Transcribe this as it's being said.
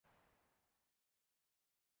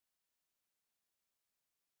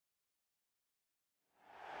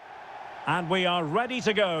And we are ready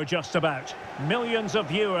to go just about. Millions of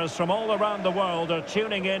viewers from all around the world are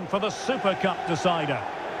tuning in for the Super Cup decider.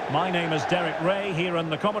 My name is Derek Ray here in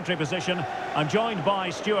the commentary position. I'm joined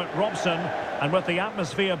by Stuart Robson, and with the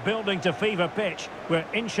atmosphere building to fever pitch, we're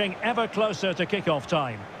inching ever closer to kick-off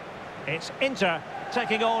time. It's Inter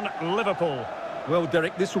taking on Liverpool. Well,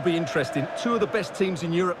 Derek, this will be interesting. Two of the best teams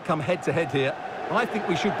in Europe come head-to-head here. I think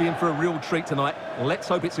we should be in for a real treat tonight. Let's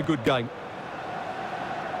hope it's a good game.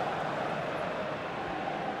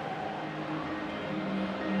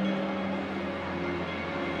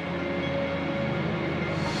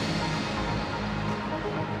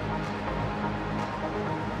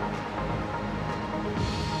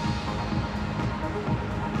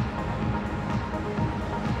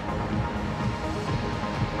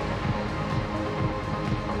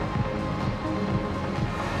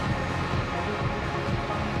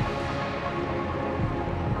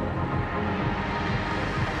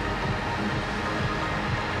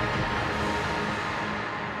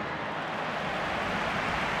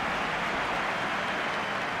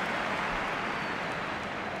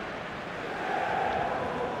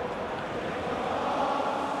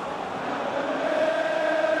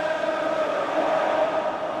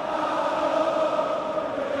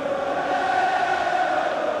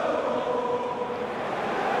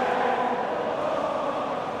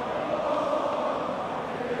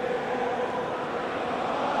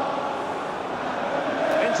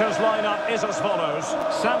 Inter's lineup is as follows.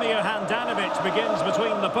 Samir Handanovic begins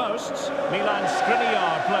between the posts. Milan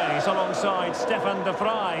Skriniar plays alongside Stefan de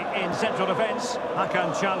Vrij in central defence.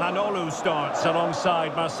 Hakan Çalhanoğlu starts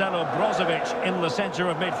alongside Marcelo Brozovic in the centre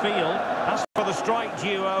of midfield. As for the strike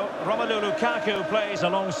duo, Romelu Lukaku plays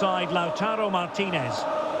alongside Lautaro Martinez.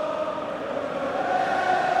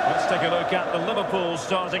 Let's take a look at the Liverpool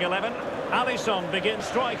starting 11. Alisson begins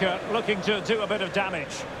striker, looking to do a bit of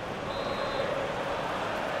damage.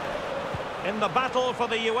 In the battle for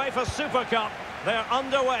the UEFA Super Cup, they're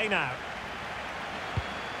underway now.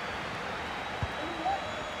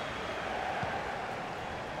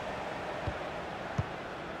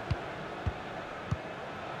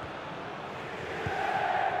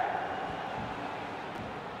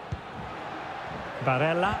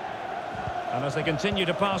 Barella. And as they continue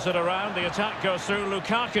to pass it around, the attack goes through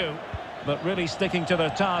Lukaku, but really sticking to their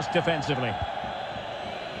task defensively.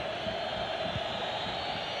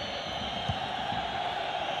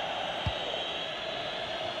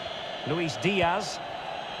 Luis Diaz,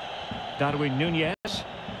 Darwin Nunez,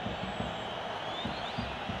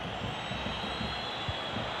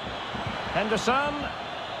 Henderson,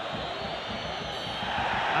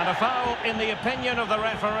 and a foul in the opinion of the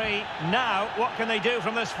referee. Now, what can they do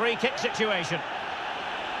from this free kick situation?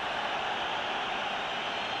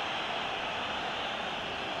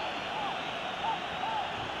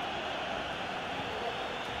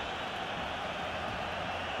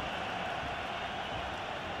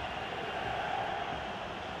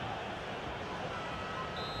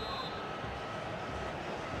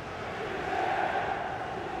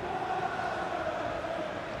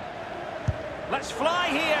 Let's fly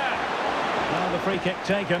here! Well, the free kick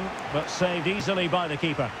taken, but saved easily by the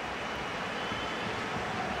keeper.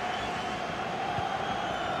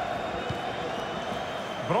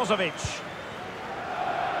 Brozovic.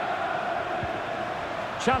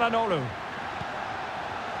 Çalhanoğlu.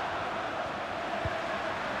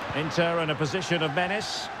 Inter in a position of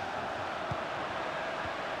menace.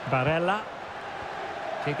 Barella.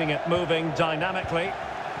 Keeping it moving dynamically.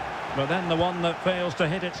 But then the one that fails to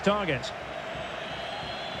hit its target.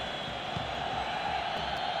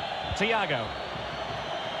 Thiago.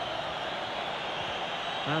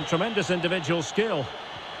 And tremendous individual skill.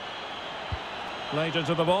 Played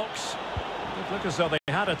into the box. It looked as though they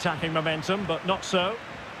had attacking momentum, but not so.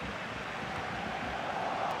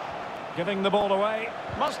 Giving the ball away.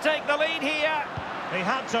 Must take the lead here. He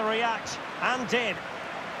had to react, and did.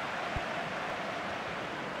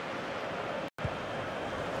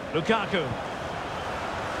 Lukaku.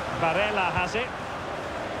 Barella has it.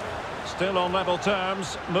 Still on level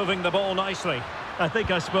terms, moving the ball nicely. I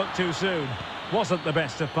think I spoke too soon. Wasn't the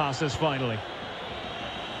best of passes finally.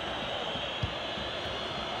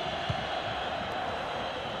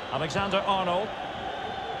 Alexander-Arnold.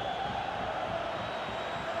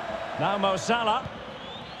 Now Mo Salah.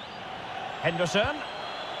 Henderson.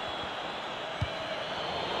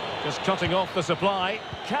 Just cutting off the supply.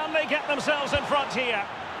 Can they get themselves in front here?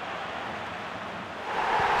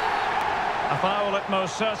 A foul it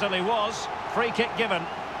most certainly was. Free kick given.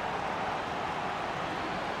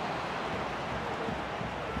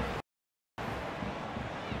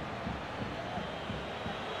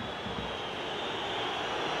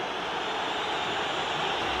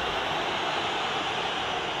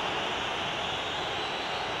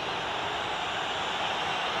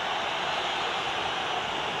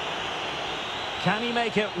 Can he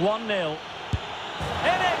make it 1-0? In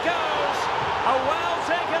it goes! A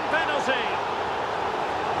well-taken penalty.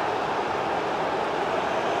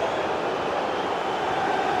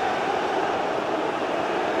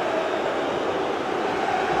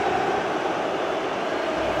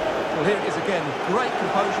 Well, here it is again. Great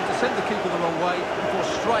composure to send the keeper the wrong way before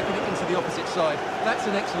striking it into the opposite side. That's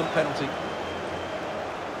an excellent penalty.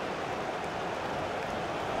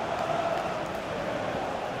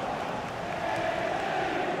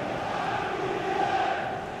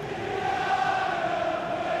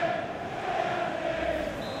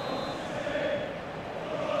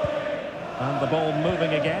 And the ball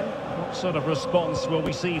moving again. What sort of response will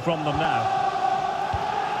we see from them now?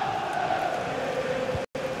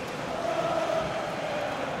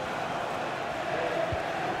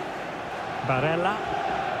 Barella.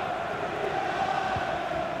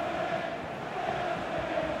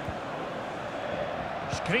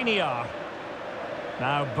 Skriniar.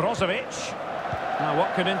 Now Brozovic. Now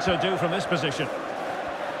what can Inter do from this position?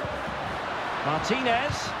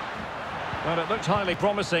 Martinez. Well, it looked highly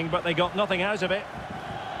promising, but they got nothing out of it.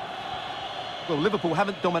 Well, Liverpool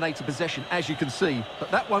haven't dominated possession, as you can see, but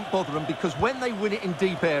that won't bother them because when they win it in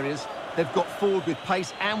deep areas, they've got forward with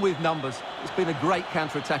pace and with numbers. It's been a great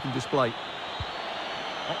counter-attacking display.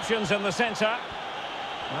 Options in the centre.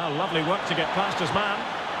 Well, lovely work to get past his man.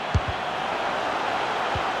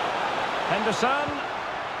 Henderson.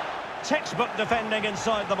 Textbook defending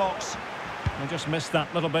inside the box. They just missed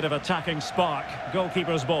that little bit of attacking spark.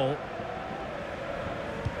 Goalkeeper's ball.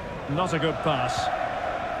 Not a good pass.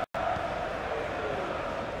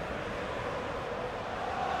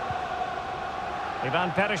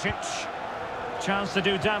 Ivan Perisic. Chance to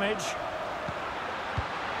do damage.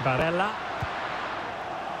 Barella.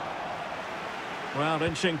 Well,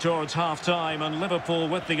 inching towards half-time and Liverpool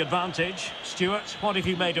with the advantage. Stuart, what have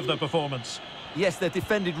you made of the performance? Yes, they've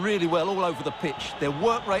defended really well all over the pitch. Their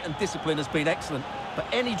work rate and discipline has been excellent. But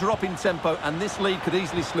any drop in tempo and this lead could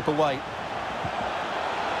easily slip away.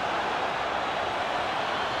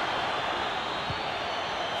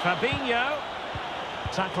 Fabinho.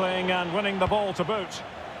 Tackling and winning the ball to boot.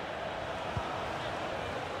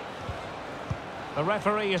 The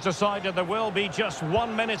referee has decided there will be just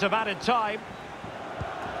 1 minute of added time.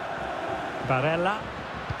 Barella.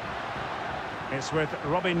 It's with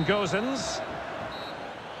Robin Gosens.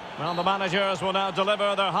 Well, the managers will now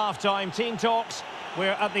deliver their half-time team talks.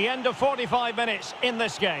 We're at the end of 45 minutes in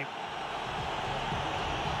this game.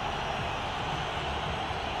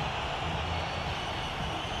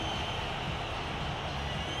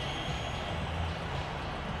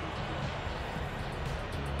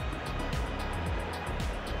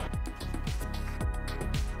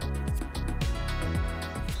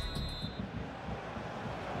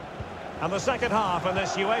 And the second half in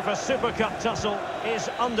this UEFA Super Cup tussle is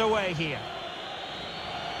underway here.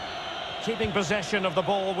 Keeping possession of the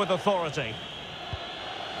ball with authority.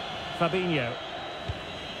 Fabinho.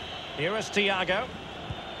 Here is Thiago.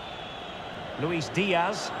 Luis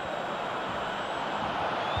Diaz.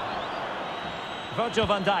 Virgil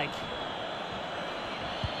van Dijk.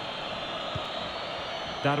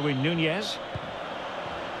 Darwin Nunez.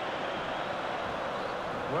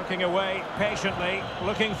 Working away patiently,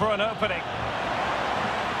 looking for an opening.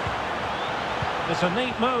 It's a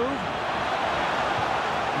neat move.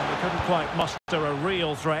 And they couldn't quite muster a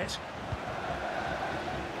real threat.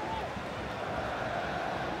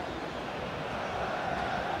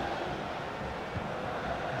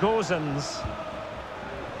 Gosens.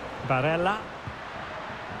 Barella.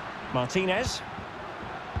 Martinez.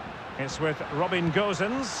 It's with Robin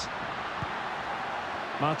Gosens.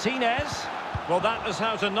 Martinez. Well, that is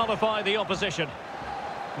how to nullify the opposition.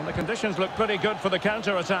 And the conditions look pretty good for the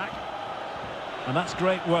counter-attack. And that's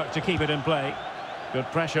great work to keep it in play. Good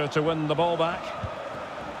pressure to win the ball back.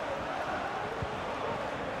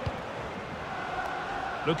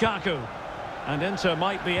 Lukaku. And Inter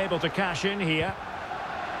might be able to cash in here.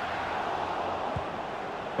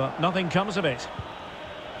 But nothing comes of it.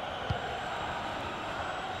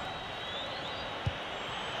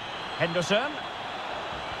 Henderson.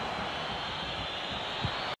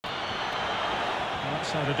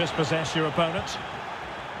 That's how to dispossess your opponent.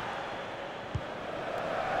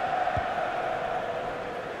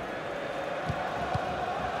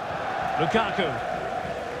 Lukaku.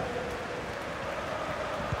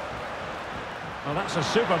 Well, that's a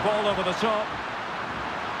super ball over the top.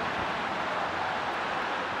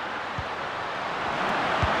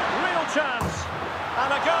 Real chance.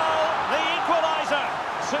 And a goal, the equaliser.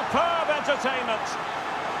 Superb entertainment.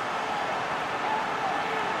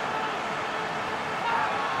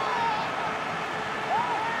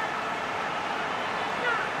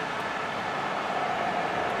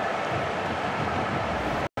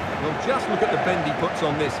 just look at the bend he puts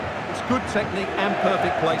on this. It's good technique and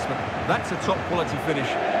perfect placement. That's a top-quality finish.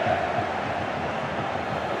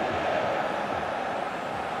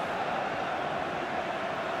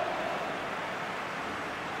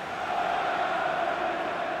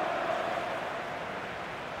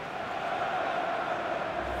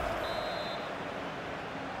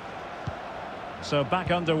 So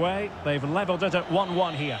back underway. They've levelled it at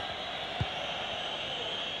 1-1 here.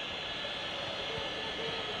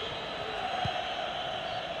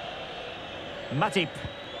 Matip.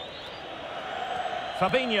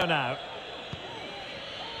 Fabinho now.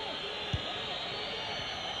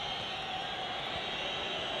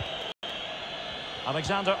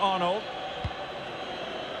 Alexander-Arnold.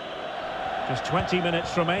 Just 20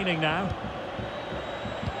 minutes remaining now.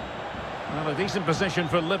 Well, a decent position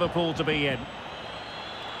for Liverpool to be in.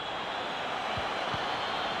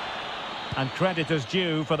 And credit is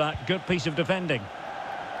due for that good piece of defending.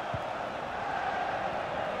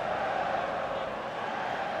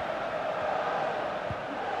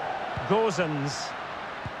 Gozens.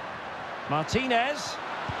 Martinez.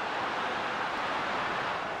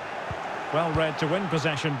 Well read to win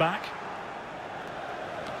possession back.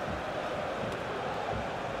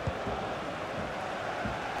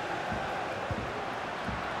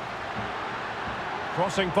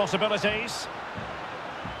 Crossing possibilities.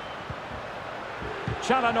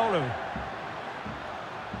 Çalhanoğlu.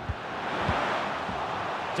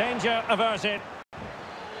 Danger averted.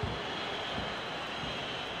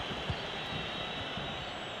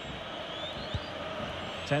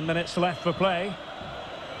 Ten minutes left for play.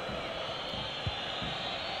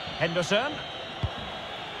 Henderson.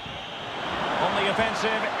 On the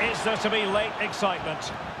offensive, is there to be late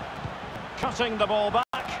excitement? Cutting the ball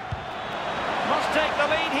back. Must take the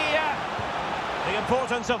lead here. The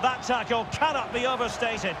importance of that tackle cannot be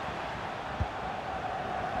overstated.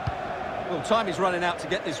 Well, time is running out to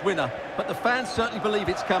get this winner, but the fans certainly believe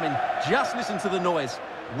it's coming. Just listen to the noise.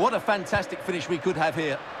 What a fantastic finish we could have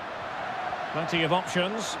here. Plenty of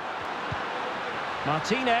options.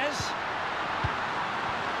 Martinez.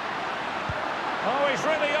 Oh, he's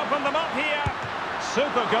really opened them up here.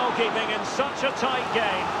 Super goalkeeping in such a tight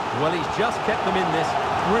game. Well, he's just kept them in this.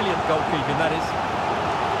 Brilliant goalkeeping, that is.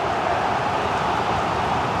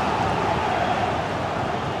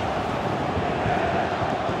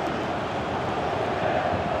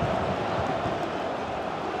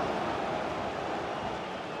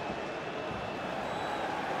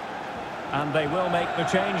 And they will make the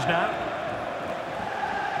change now.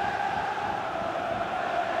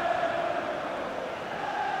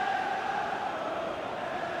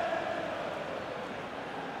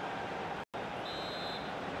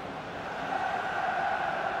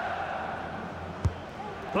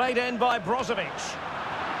 Played in by Brozovic.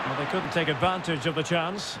 Well, they couldn't take advantage of the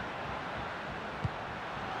chance.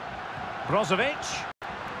 Brozovic.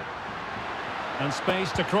 And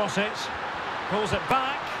space to cross it. Pulls it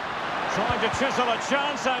back. Trying to chisel a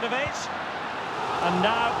chance out of it. And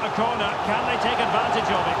now a corner. Can they take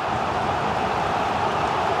advantage of it?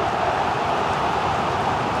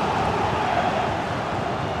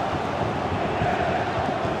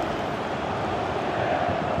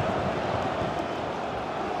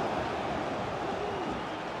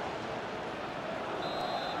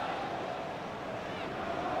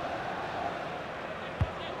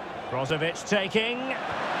 Brozovic taking.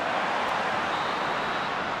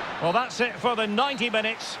 Well, that's it for the 90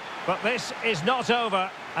 minutes, but this is not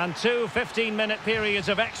over, and two 15-minute periods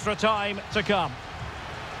of extra time to come.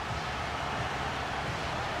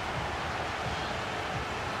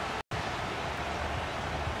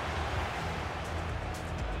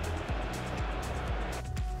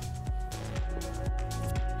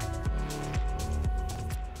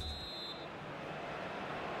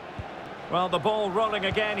 Well, the ball rolling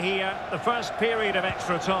again here, the first period of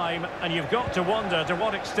extra time, and you've got to wonder to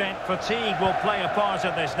what extent fatigue will play a part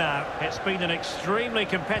in this now. It's been an extremely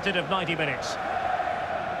competitive 90 minutes.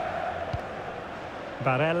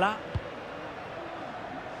 Barella.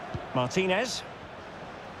 Martinez.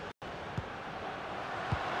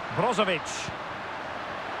 Brozovic.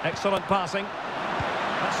 Excellent passing.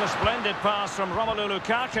 That's a splendid pass from Romelu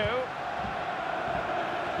Lukaku.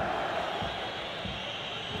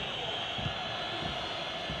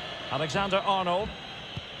 Alexander-Arnold.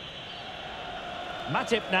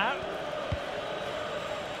 Matip now.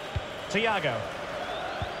 Thiago.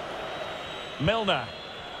 Milner.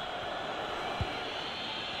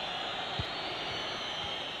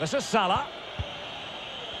 This is Salah.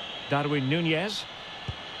 Darwin Nunez.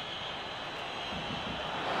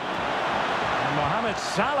 And Mohamed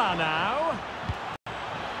Salah now.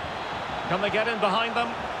 Can they get in behind them?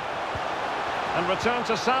 And return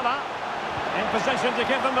to Salah. In position to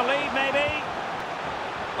give them the lead, maybe.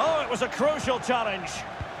 Oh, it was a crucial challenge.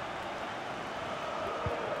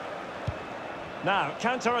 Now,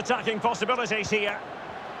 counter-attacking possibilities here.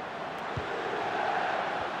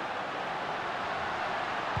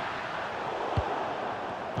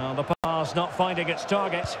 Well, the pass not finding its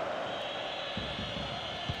target.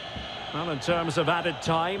 Well, in terms of added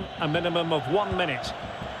time, a minimum of 1 minute.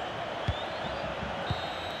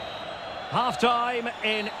 Half-time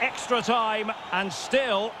in extra time, and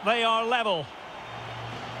still they are level.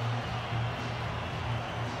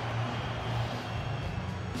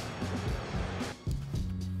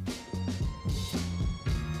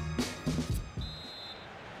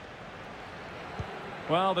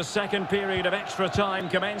 Well, the second period of extra time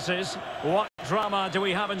commences. What drama do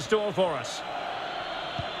we have in store for us?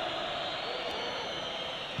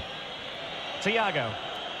 Thiago.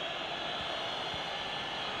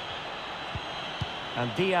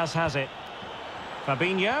 And Diaz has it.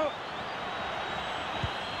 Fabinho.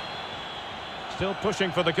 Still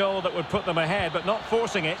pushing for the goal that would put them ahead, but not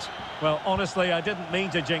forcing it. Well, honestly, I didn't mean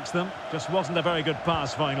to jinx them. Just wasn't a very good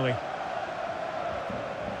pass, finally.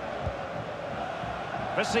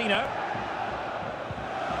 Vecino.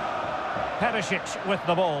 Perisic with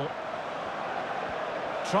the ball.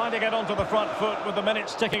 Trying to get onto the front foot with the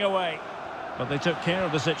minutes ticking away. But they took care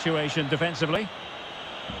of the situation defensively.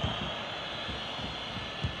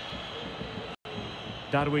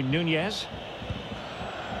 Darwin Nunez.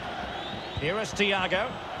 Here is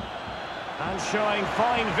Thiago. And showing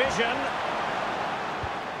fine vision.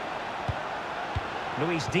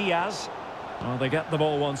 Luis Diaz. Oh, they get the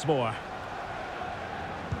ball once more.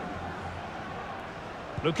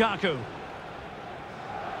 Lukaku.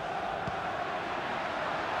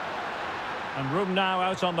 And room now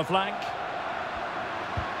out on the flank.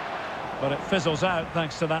 But it fizzles out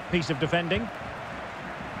thanks to that piece of defending.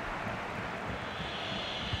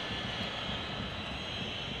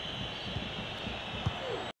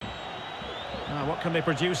 Now, what can they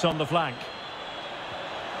produce on the flank?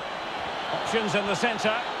 Options in the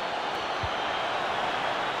centre.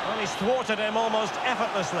 Well, he's thwarted him almost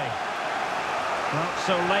effortlessly. Well,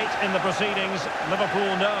 so late in the proceedings,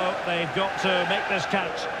 Liverpool know they've got to make this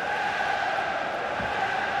count.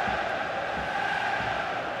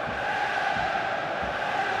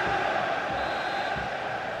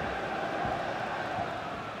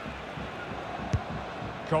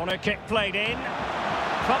 Corner kick played in.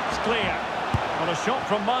 Pumped clear. On a shot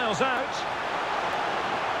from miles out.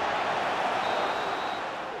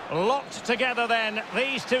 Locked together then,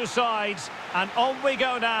 these two sides. And on we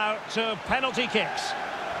go now to penalty kicks.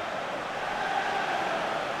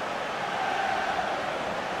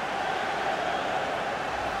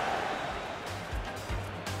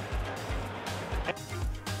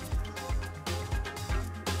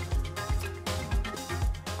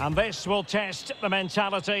 And this will test the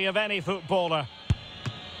mentality of any footballer.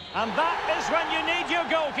 And that is when you need your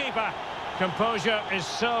goalkeeper. Composure is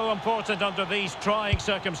so important under these trying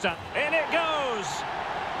circumstances. In it goes!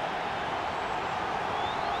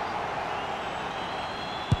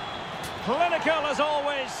 Clinical as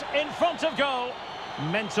always, in front of goal.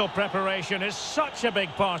 Mental preparation is such a big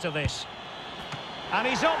part of this. And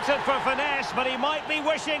he's opted for finesse, but he might be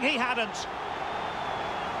wishing he hadn't.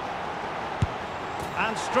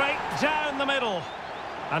 And straight down the middle.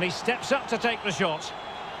 And he steps up to take the shot.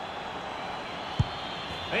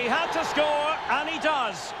 He had to score, and he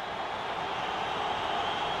does.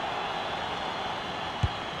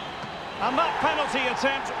 And that penalty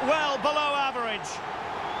attempt well below average.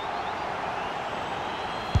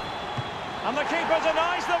 And the keeper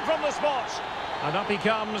denies them from the spot. And up he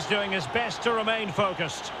comes, doing his best to remain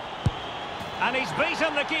focused. And he's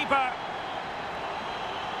beaten the keeper.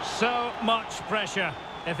 So much pressure.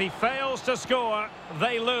 If he fails to score,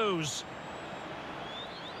 they lose.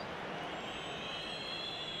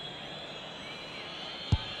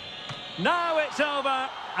 Now it's over,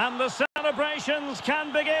 and the celebrations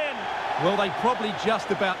can begin. Well, they probably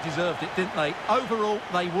just about deserved it, didn't they? Overall,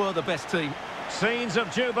 they were the best team. Scenes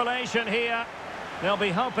of jubilation here. They'll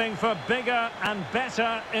be hoping for bigger and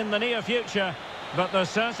better in the near future, but they're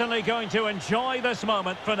certainly going to enjoy this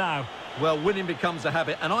moment for now. Well, winning becomes a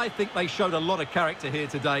habit, and I think they showed a lot of character here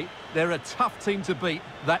today. They're a tough team to beat,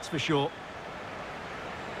 that's for sure.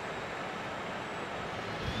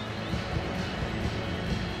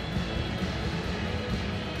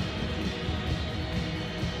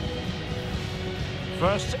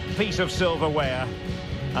 First piece of silverware,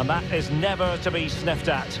 and that is never to be sniffed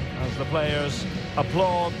at, as the players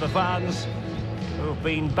applaud the fans who've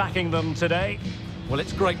been backing them today. Well,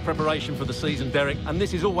 it's great preparation for the season, Derek, and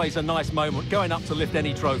this is always a nice moment, going up to lift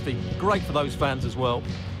any trophy. Great for those fans as well.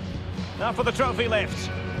 Now for the trophy lift.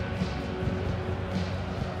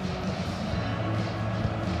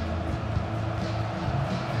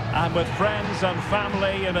 And with friends and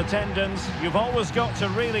family in attendance, you've always got to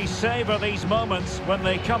really savour these moments when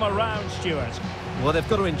they come around, Stuart. Well, they've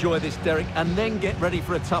got to enjoy this, Derek, and then get ready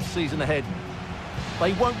for a tough season ahead.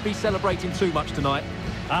 They won't be celebrating too much tonight.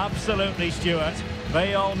 Absolutely, Stuart.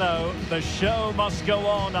 They all know the show must go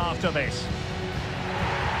on after this.